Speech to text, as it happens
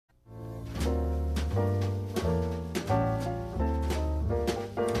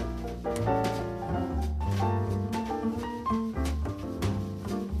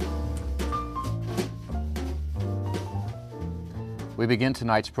We begin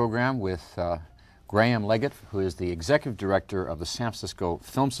tonight's program with Graham Leggat, who is the Executive Director of the San Francisco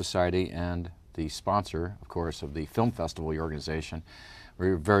Film Society and the sponsor, of course, of the Film Festival, your organization.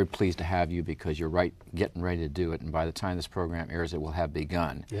 We're very pleased to have you because you're getting ready to do it, and by the time this program airs, it will have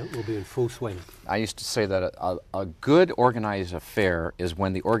begun. Yeah, we'll be in full swing. I used to say that a good organized affair is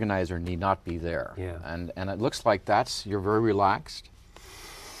when the organizer need not be there. Yeah. And it looks like you're very relaxed.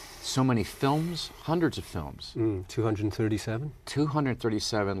 So many films, hundreds of films. 237.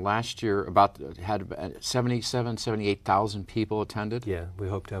 237. Last year, had 78,000 people attended. Yeah, we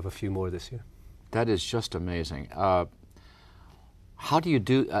hope to have a few more this year. That is just amazing. How do you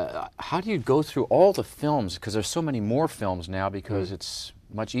go through all the films? Because there's so many more films now because it's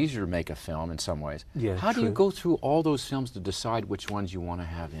much easier to make a film in some ways. Yeah, How do you go through all those films to decide which ones you want to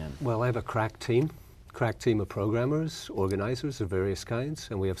have in? Well, I have a crack team of programmers, organizers of various kinds,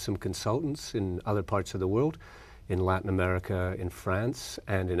 and we have some consultants in other parts of the world, in Latin America, in France,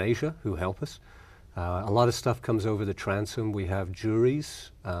 and in Asia, who help us. A lot of stuff comes over the transom. We have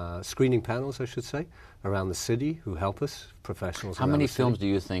juries, screening panels, I should say, around the city who help us, professionals. How many films do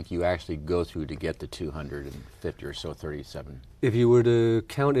you think you actually go through to get the 250 or so, 37? If you were to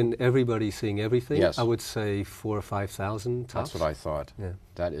count in everybody seeing everything, yes, I would say 4,000 or 5,000 tops. That's what I thought. Yeah.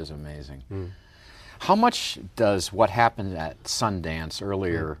 That is amazing. How much does what happened at Sundance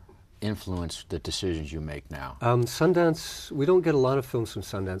earlier influence the decisions you make now? Sundance, we don't get a lot of films from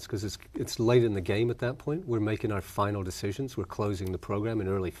Sundance because it's late in the game at that point. We're making our final decisions. We're closing the program in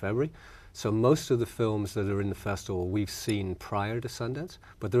early February. So most of the films that are in the festival we've seen prior to Sundance,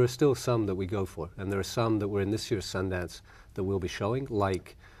 but there are still some that we go for. And there are some that were in this year's Sundance that we'll be showing,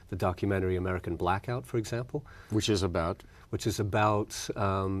 like the documentary American Blackout, for example. Which is about? Which is about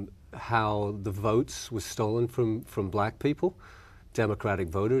how the votes was stolen from black people, Democratic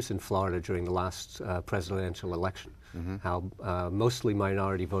voters in Florida during the last presidential election. How mostly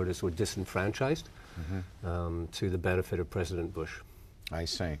minority voters were disenfranchised to the benefit of President Bush. I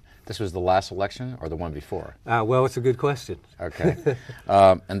see. This was the last election or the one before? Well, it's a good question. Okay.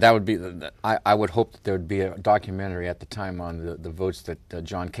 And that would be, I would hope that there would be a documentary at the time on the votes that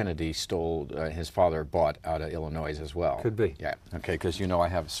John Kennedy stole, his father bought out of Illinois as well. Could be. Yeah, okay, because you know I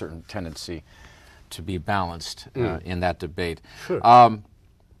have a certain tendency to be balanced in that debate. Sure.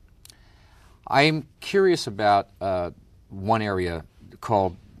 I'm curious about one area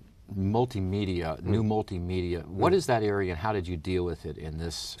called multimedia, new multimedia. What is that area and how did you deal with it in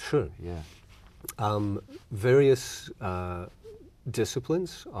this? Sure. Yeah. Various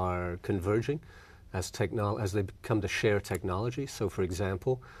disciplines are converging as they come to share technology. So, for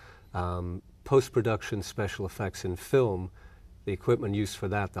example, post-production special effects in film, the equipment used for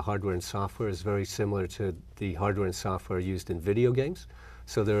that, the hardware and software, is very similar to the hardware and software used in video games.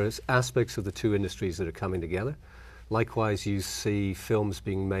 So there are aspects of the two industries that are coming together. Likewise, you see films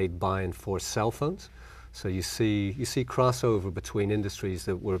being made by and for cell phones. So you see crossover between industries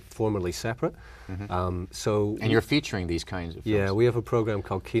that were formerly separate. And you're featuring these kinds of films. Yeah, we have a program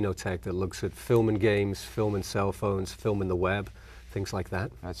called Kinotech that looks at film and games, film and cell phones, film and the web, things like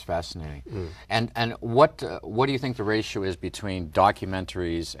that. That's fascinating. And what do you think the ratio is between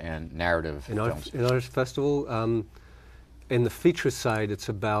documentaries and narrative films? In our festival, in the feature side, it's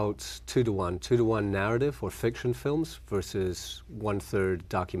about 2-to-1 narrative or fiction films versus 1/3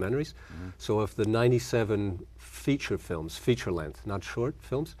 documentaries. So of the 97 feature films, feature length, not short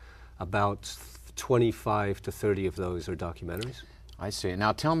films, about 25 to 30 of those are documentaries. I see.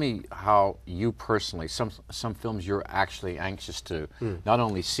 Now tell me how you personally, some films you're actually anxious to not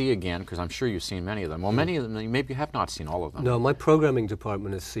only see again, because I'm sure you've seen many of them. Well, many of them, maybe you have not seen all of them. No, my programming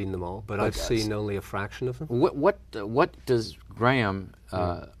department has seen them all, but I've seen only a fraction of them. What does Graham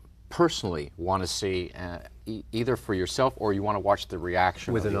personally want to see, either for yourself or you want to watch the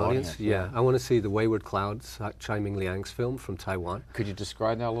reaction with of an the audience? Yeah, I want to see the Wayward Clouds, Chai Ming Liang's film from Taiwan. Could you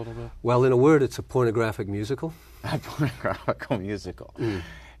describe that a little bit? Well, in a word, it's a pornographic musical. A pornographic musical.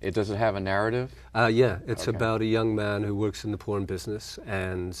 Does it have a narrative? Yeah, it's about a young man who works in the porn business,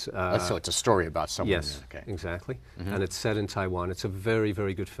 and so it's a story about someone. Yes, exactly. And it's set in Taiwan. It's a very,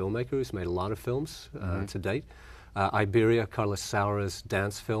 very good filmmaker who's made a lot of films to date. Iberia, Carlos Saura's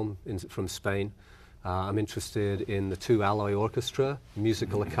dance film from Spain. I'm interested in the two Alloy Orchestra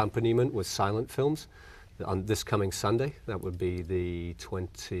musical accompaniment with silent films on this coming Sunday. That would be the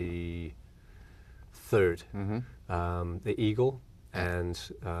 23rd. The Eagle and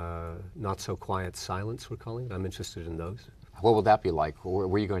Not So Quiet Silence, we're calling it. I'm interested in those. What would that be like? Where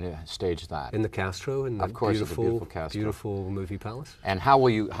are you going to stage that? In the Castro, in the beautiful movie palace. And how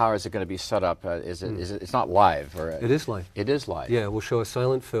is it going to be set up? It's not live? Or it is live. It is live. Yeah, we'll show a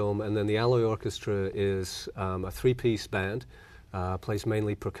silent film, and then the Alloy Orchestra is a three-piece band plays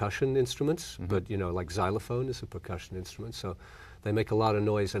mainly percussion instruments, but like xylophone is a percussion instrument, so they make a lot of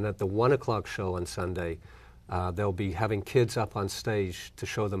noise. And at the 1 o'clock show on Sunday, they'll be having kids up on stage to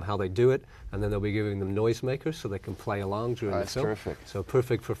show them how they do it, and then they'll be giving them noisemakers so they can play along during the film. That's terrific. So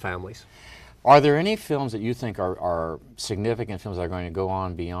perfect for families. Are there any films that you think are significant films that are going to go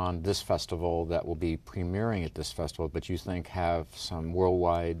on beyond this festival that will be premiering at this festival, but you think have some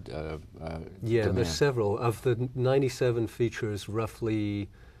worldwide Yeah, demand? there's several. Of the 97 features, roughly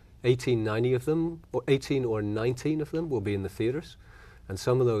 18 or 19 of them will be in the theaters, and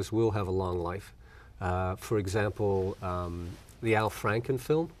some of those will have a long life. For example, the Al Franken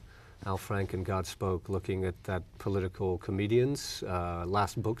film, Al Franken, God Spoke, looking at that political comedian's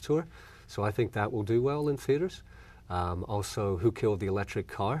last book tour. So I think that will do well in theaters. Also, Who Killed the Electric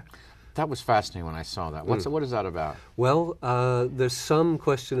Car? That was fascinating when I saw that. What is that about? Well, there's some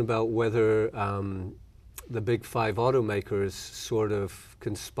question about whether the big five automakers sort of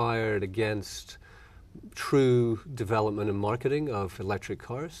conspired against true development and marketing of electric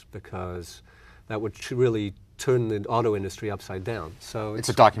cars, because that would really turn the auto industry upside down. So It's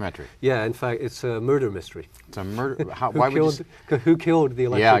a documentary. Yeah, in fact, it's a murder mystery. It's a murder. Who killed the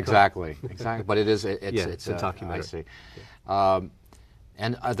electric Yeah, car? exactly. But it's a documentary. I see.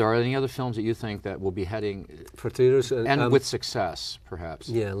 And are there any other films that you think that will be heading For theaters? and with success, perhaps?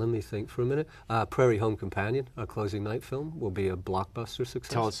 Yeah, let me think for a minute. Prairie Home Companion, our closing night film, will be a blockbuster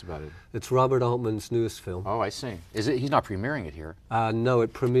success. Tell us about it. It's Robert Altman's newest film. Oh, I see. He's not premiering it here? No,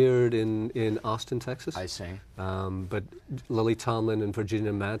 it premiered in Austin, Texas. I see. But Lily Tomlin and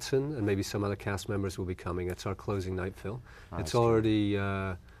Virginia Madsen and maybe some other cast members will be coming. It's our closing night film. It's already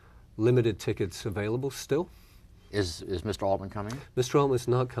limited tickets available still. Is Mr. Altman coming? Mr. Altman's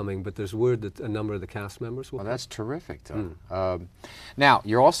not coming, but there's word that a number of the cast members will come. That's terrific, though. Now,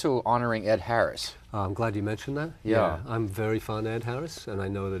 you're also honoring Ed Harris. I'm glad you mentioned that. Yeah. I'm very fond of Ed Harris, and I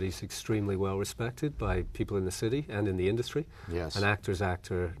know that he's extremely well respected by people in the city and in the industry. Yes. An actor's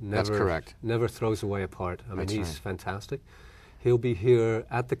actor. That's correct. Never throws away a part. I mean, That's he's right. fantastic. He'll be here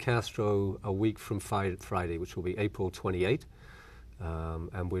at the Castro a week from Friday, which will be April 28th.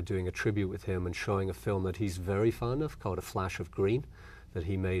 And we're doing a tribute with him and showing a film that he's very fond of called A Flash of Green that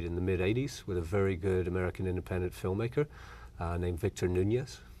he made in the mid-'80s with a very good American independent filmmaker named Victor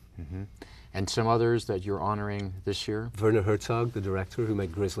Nunez. Mm-hmm. And some others that you're honoring this year? Werner Herzog, the director who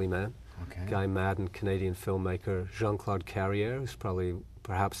made Grizzly Man. Okay. Guy Madden, Canadian filmmaker. Jean-Claude Carrière, who's probably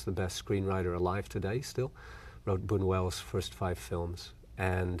perhaps the best screenwriter alive today still, wrote Buñuel's first 5 films.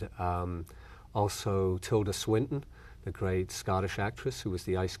 And also Tilda Swinton, the great Scottish actress who was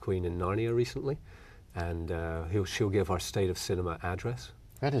the Ice Queen in Narnia recently, and she'll give our State of Cinema address.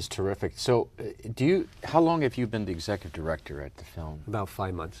 That is terrific. So, how long have you been the executive director at the film? About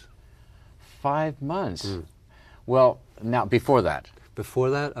 5 months. 5 months? Well, now, before that?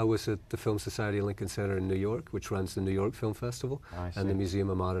 Before that, I was at the Film Society of Lincoln Center in New York, which runs the New York Film Festival and the Museum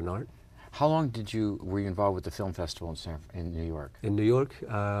of Modern Art. How long were you involved with the film festival in New York? In New York,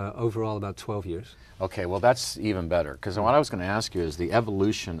 overall about 12 years. Okay, well that's even better, because what I was going to ask you is the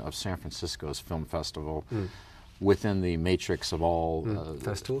evolution of San Francisco's film festival within the matrix of all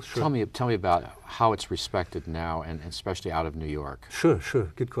festivals. Sure. Tell me about how it's respected now, and especially out of New York. Sure.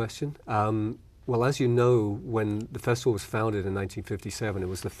 Good question. Well, as you know, when the festival was founded in 1957, it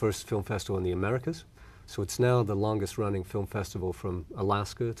was the first film festival in the Americas. So it's now the longest running film festival from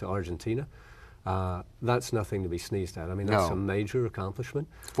Alaska to Argentina. That's nothing to be sneezed at. I mean, that's a major accomplishment.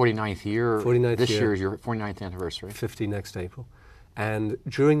 49th year. 49th this year. year is your 49th anniversary. 50 next April. And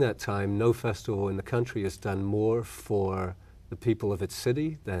during that time, no festival in the country has done more for the people of its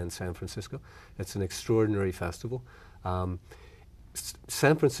city than San Francisco. It's an extraordinary festival.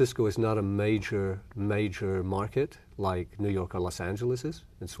 San Francisco is not a major market like New York or Los Angeles is.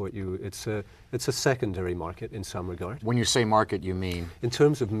 It's a secondary market in some regard. When you say market, you mean? In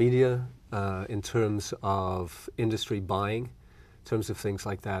terms of media, in terms of industry buying, in terms of things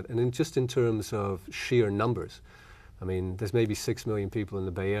like that, and just in terms of sheer numbers. I mean, there's maybe 6 million people in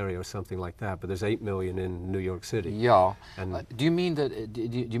the Bay Area or something like that, but there's 8 million in New York City. Yeah. And do you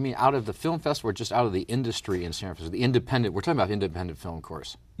mean out of the film festival or just out of the industry in San Francisco? The independent, we're talking about independent film, of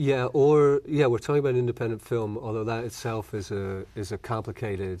course. Yeah, we're talking about independent film, although that itself is a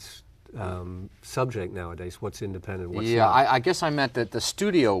complicated subject nowadays. What's independent, what's not? I guess I meant that the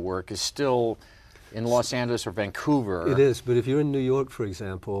studio work is still in Los Angeles or Vancouver. It is, but if you're in New York, for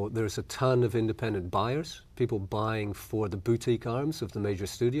example, there's a ton of independent buyers, people buying for the boutique arms of the major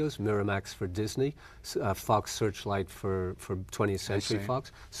studios, Miramax for Disney, Fox Searchlight for 20th Century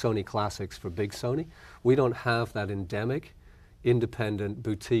Fox, Sony Classics for big Sony. We don't have that endemic independent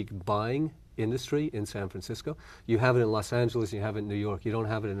boutique buying industry in San Francisco. You have it in Los Angeles, you have it in New York. You don't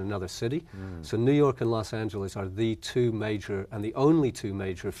have it in another city. So New York and Los Angeles are the two major and the only two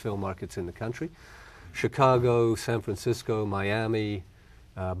major film markets in the country. Chicago, San Francisco, Miami,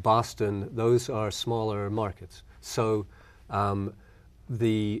 Boston, those are smaller markets. So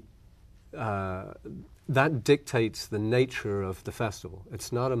that dictates the nature of the festival.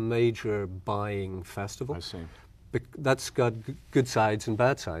 It's not a major buying festival. I see. That's got good sides and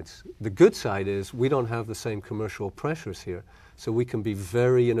bad sides. The good side is we don't have the same commercial pressures here, so we can be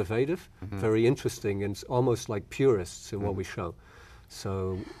very innovative, very interesting, and almost like purists in what we show.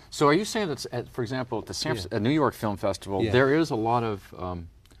 So are you saying that, for example, at the New York Film Festival, there is a lot of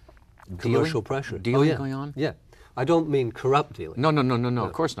commercial pressure dealing going on? Yeah. I don't mean corrupt dealing. No,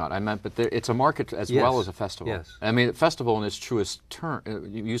 of course not. I meant, but it's a market as well as a festival. Yes. I mean, a festival in its truest term,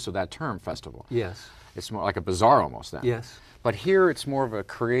 use of that term, festival. Yes. It's more like a bazaar almost then. Yes. But here it's more of a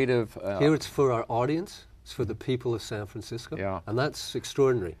creative... here it's for our audience. It's for the people of San Francisco. Yeah. And that's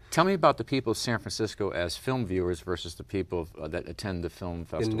extraordinary. Tell me about the people of San Francisco as film viewers versus the people that attend the film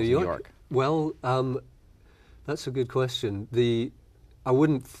festivals in New York. Well, that's a good question. I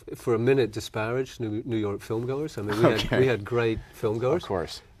wouldn't for a minute disparage New York filmgoers. I mean, we had great filmgoers. Of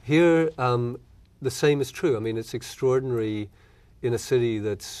course. Here, the same is true. I mean, it's extraordinary in a city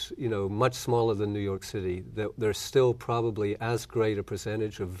that's, much smaller than New York City, that there's still probably as great a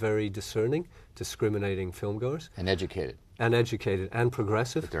percentage of very discerning, discriminating filmgoers. And educated. And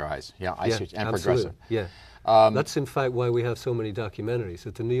progressive. With their eyes. Yeah, I see. And absolutely. Progressive. Yeah. That's in fact why we have so many documentaries.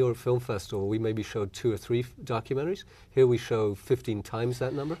 At the New York Film Festival, we maybe showed 2 or 3 documentaries. Here we show 15 times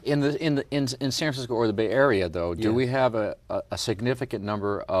that number. In San Francisco or the Bay Area, though, do we have a significant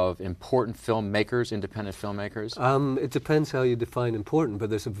number of important filmmakers, independent filmmakers? It depends how you define important, but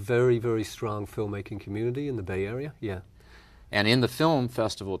there's a very, very strong filmmaking community in the Bay Area. Yeah. And in the film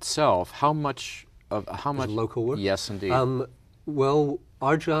festival itself, how much local work? Yes, indeed. Well,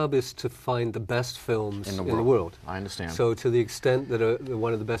 our job is to find the best films in the world. I understand. So to the extent that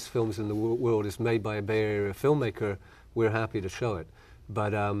one of the best films in the world is made by a Bay Area filmmaker, we're happy to show it.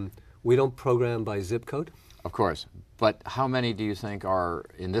 But we don't program by zip code. Of course. But how many do you think are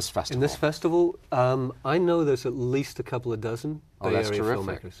in this festival? In this festival, I know there's at least a couple of dozen Bay Area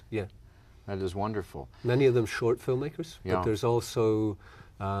filmmakers. Yeah. That is wonderful. Many of them short filmmakers, yeah. But there's also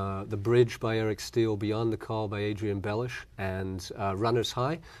The Bridge by Eric Steele, Beyond the Call by Adrian Bellish, and Runner's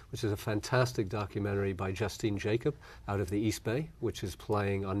High, which is a fantastic documentary by Justine Jacob out of the East Bay, which is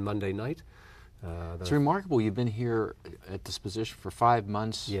playing on Monday night. It's remarkable. You've been here at this position for 5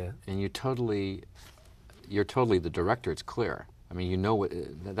 months, and you're totally the director. It's clear. I mean, you know what?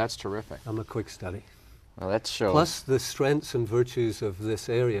 That's terrific. I'm a quick study. Well, that shows. Plus, the strengths and virtues of this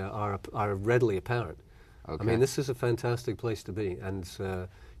area are readily apparent. Okay. I mean, this is a fantastic place to be, and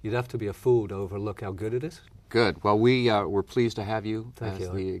you'd have to be a fool to overlook how good it is. Good. Well, we're pleased to have you Thank as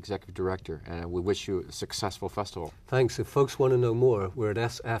you. the executive director, and we wish you a successful festival. Thanks. If folks want to know more, we're at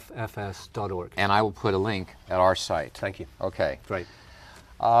sffs.org. And I will put a link at our site. Thank you. Okay. Great.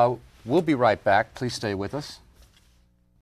 We'll be right back. Please stay with us.